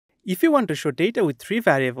If you want to show data with 3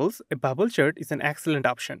 variables, a bubble chart is an excellent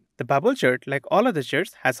option. The bubble chart, like all other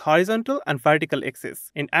charts, has horizontal and vertical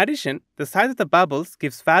axes. In addition, the size of the bubbles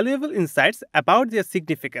gives valuable insights about their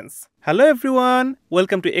significance. Hello everyone!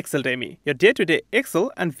 Welcome to Exceldemy, your day-to-day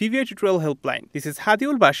Excel and VBA tutorial helpline. This is Hadi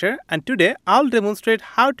Bashar, and today I'll demonstrate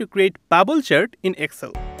how to create bubble chart in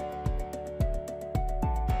Excel.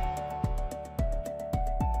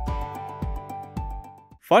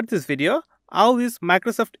 For this video, I'll use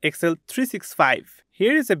Microsoft Excel 365.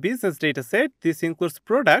 Here is a business dataset. This includes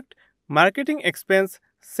product, marketing expense,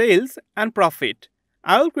 sales, and profit.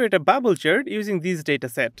 I will create a bubble chart using this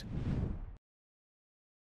dataset.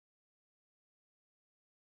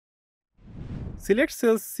 Select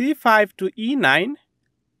cells C5 to E9.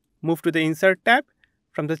 Move to the Insert tab.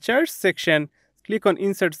 From the Charts section, click on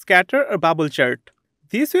Insert Scatter or Bubble Chart.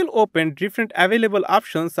 This will open different available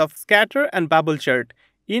options of scatter and bubble chart.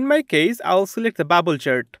 In my case, I will select the bubble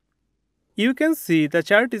chart. You can see the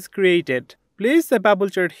chart is created. Place the bubble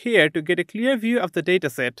chart here to get a clear view of the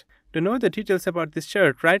dataset. To know the details about this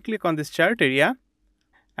chart, right-click on this chart area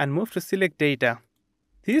and move to Select Data.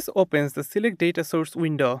 This opens the Select Data Source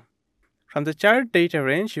window. From the chart data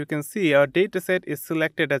range, you can see our dataset is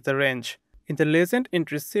selected as a range. In the Legend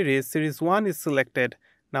Entry Series, Series 1 is selected.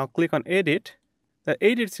 Now click on Edit. The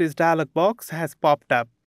Edit Series dialog box has popped up.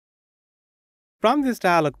 From this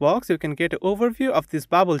dialog box, you can get an overview of this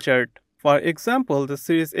bubble chart. For example, the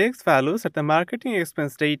Series X values are the marketing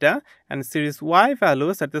expense data and Series Y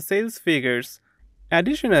values are the sales figures.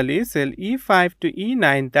 Additionally, cell E5 to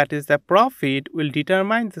E9, that is the profit, will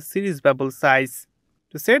determine the series bubble size.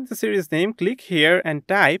 To set the series name, click here and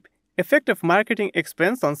type Effect of Marketing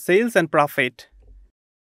Expense on Sales and Profit.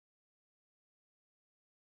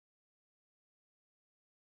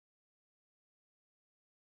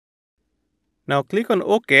 Now click on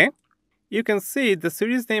OK. You can see the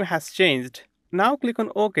series name has changed. Now click on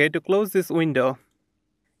OK to close this window.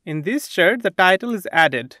 In this chart, the title is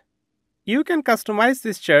added. You can customize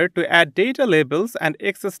this chart to add data labels and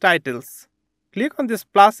access titles. Click on this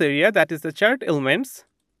plus area, that is the chart elements,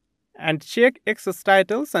 and check access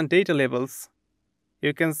titles and data labels.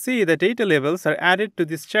 You can see the data labels are added to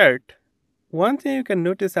this chart. One thing you can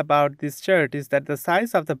notice about this chart is that the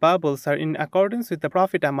size of the bubbles are in accordance with the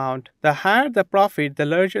profit amount. The higher the profit, the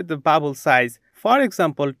larger the bubble size. For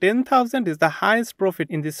example, 10,000 is the highest profit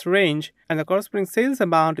in this range and the corresponding sales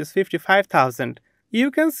amount is 55,000.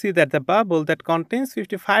 You can see that the bubble that contains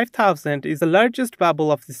 55,000 is the largest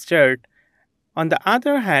bubble of this chart. On the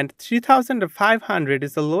other hand, 3,500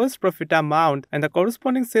 is the lowest profit amount and the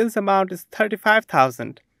corresponding sales amount is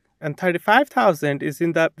 35,000. And 35,000 is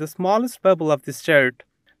in the smallest bubble of this chart.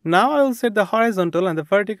 Now I will set the horizontal and the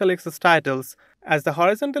vertical axis titles. As the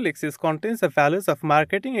horizontal axis contains the values of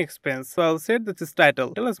marketing expense, so I will set this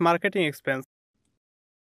title as marketing expense.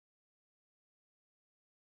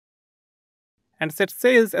 And set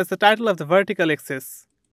sales as the title of the vertical axis.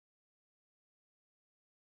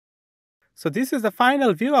 So this is the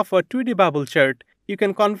final view of our 2D bubble chart. You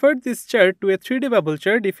can convert this chart to a 3D bubble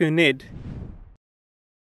chart if you need.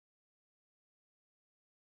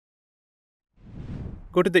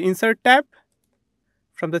 Go to the Insert tab.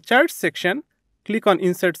 From the Charts section, click on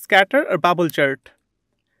Insert Scatter or Bubble Chart.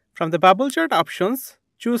 From the Bubble Chart options,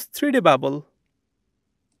 choose 3D Bubble.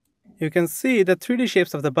 You can see the 3D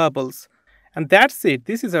shapes of the bubbles. And that's it.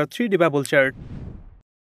 This is our 3D bubble chart.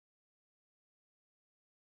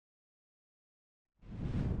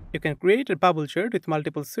 You can create a bubble chart with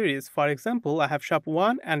multiple series. For example, I have Shop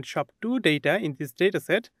 1 and Shop 2 data in this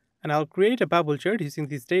dataset, and I'll create a bubble chart using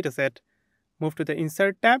this dataset. Move to the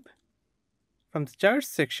Insert tab. From the Charts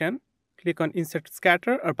section, click on Insert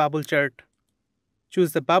Scatter or Bubble Chart.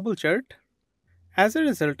 Choose the bubble chart. As a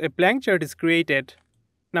result, a blank chart is created.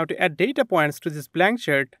 Now to add data points to this blank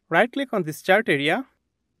chart, right-click on this chart area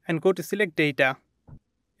and go to Select Data.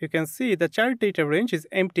 You can see the chart data range is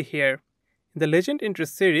empty here. In the Legend Entry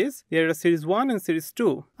Series, there are Series 1 and Series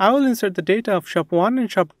 2. I will insert the data of Shop 1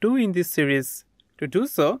 and Shop 2 in this series. To do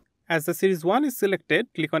so, as the Series 1 is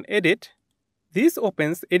selected, click on Edit. This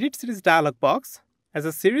opens Edit Series dialog box. As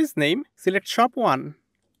a series name, select Shop 1.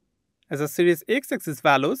 As a Series X-axis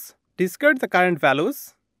values, discard the current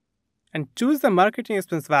values and choose the marketing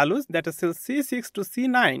expense values, that is cells C6 to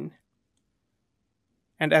C9.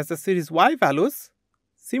 And as the Series Y values,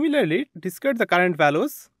 similarly discard the current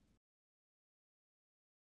values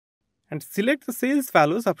and select the sales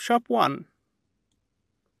values of Shop 1.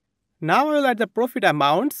 Now I will add the profit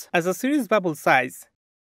amounts as a series bubble size.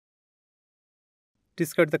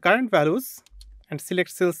 Discard the current values and select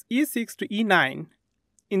cells E6 to E9.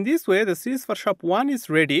 In this way, the series for Shop 1 is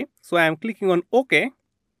ready, so I am clicking on OK.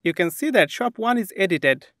 you can see that shop 1 is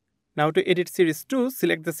edited. Now to edit series 2,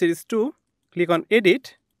 select the series 2, click on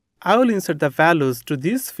edit. I will insert the values to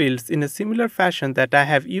these fields in a similar fashion that I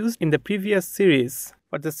have used in the previous series.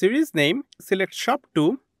 For the series name, select shop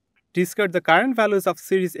 2, discard the current values of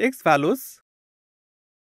series X values,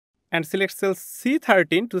 and select cells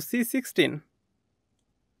C13 to C16.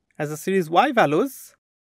 As the series Y values,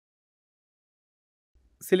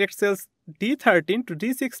 select cells D13 to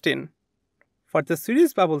D16. For the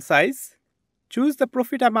series bubble size, choose the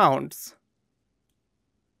profit amounts.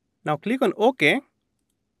 Now click on OK.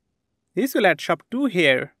 This will add shop 2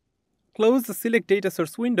 here. Close the Select Data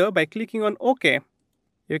Source window by clicking on OK.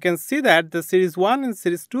 You can see that the series 1 and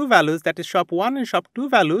series 2 values, that is shop 1 and shop 2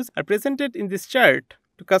 values, are presented in this chart.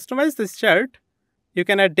 To customize this chart, you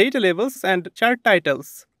can add data labels and chart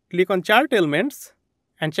titles. Click on Chart Elements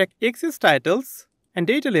and check Axis Titles and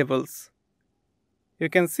Data Labels. You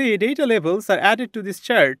can see data labels are added to this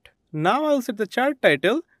chart. Now I'll set the chart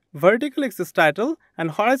title, vertical axis title,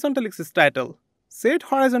 and horizontal axis title. Set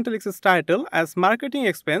horizontal axis title as marketing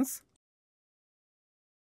expense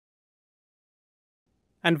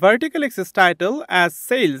and vertical axis title as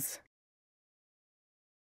sales.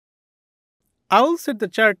 I will set the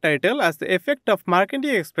chart title as the effect of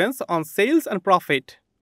marketing expense on sales and profit.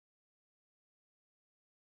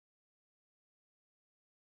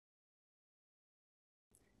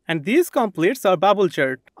 And this completes our bubble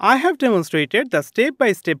chart. I have demonstrated the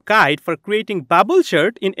step-by-step guide for creating bubble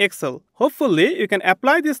chart in Excel. Hopefully, you can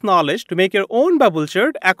apply this knowledge to make your own bubble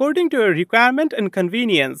chart according to your requirement and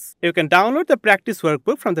convenience. You can download the practice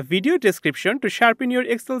workbook from the video description to sharpen your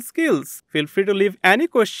Excel skills. Feel free to leave any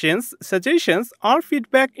questions, suggestions, or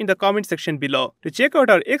feedback in the comment section below. To check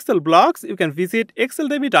out our Excel blogs, you can visit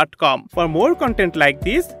exceldemy.com. For more content like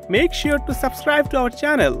this, make sure to subscribe to our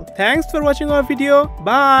channel. Thanks for watching our video.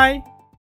 Bye!